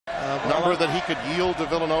number that he could yield to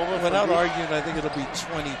Villanova? Without arguing, I think it'll be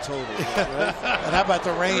 20 total. Right? And how about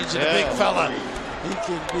the range of the big fella? He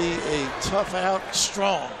can be a tough out,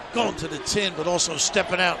 strong, going to the tin, but also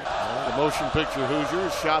stepping out. The motion picture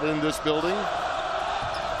Hoosiers shot in this building.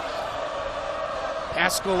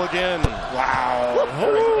 Paschall again. Wow.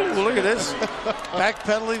 Oh, look at this.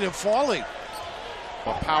 Backpedaling and falling.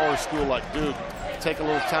 A power school like Duke take a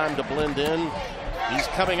little time to blend in. He's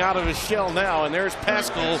coming out of his shell now, and there's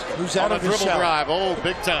Paschall who's out on of a his dribble shell. drive. Oh,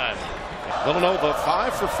 big time. Villanova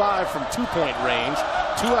 5 for 5 from 2-point range.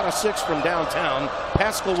 2 out of 6 from downtown.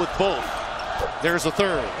 Paschall with both. There's a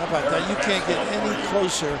third. How about that? You can't get any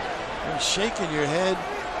closer than shaking your head.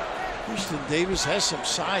 Houston Davis has some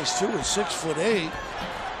size too at 6'8".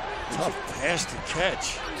 Tough pass to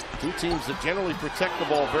catch. Two teams that generally protect the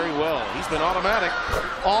ball very well. He's been automatic.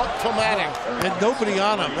 Automatic. And nobody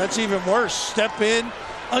on him. That's even worse. Step in,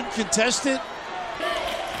 uncontested.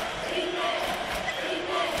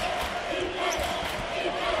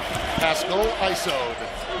 Paschall iso'd.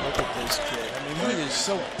 Look at this kid. I mean, he is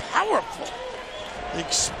so powerful. He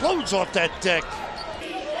explodes off that deck.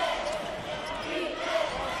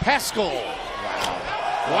 Paschall.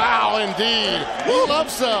 Wow, indeed.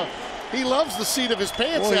 He loves the seat of his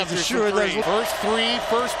pants after three.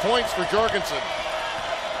 First points for Jorgensen.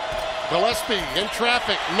 Gillespie in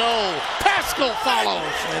traffic. No. Paschall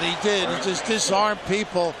follows. And he did. He just disarmed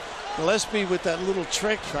people. Gillespie with that little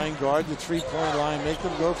trick. Try and guard the three-point line. Make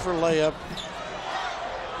them go for a layup.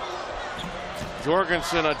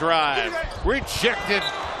 Jorgensen a drive. Rejected.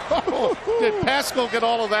 Oh, did Paschall get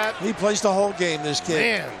all of that? He plays the whole game, this kid.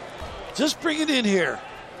 Man. Just bring it in here.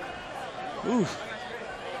 Ooh.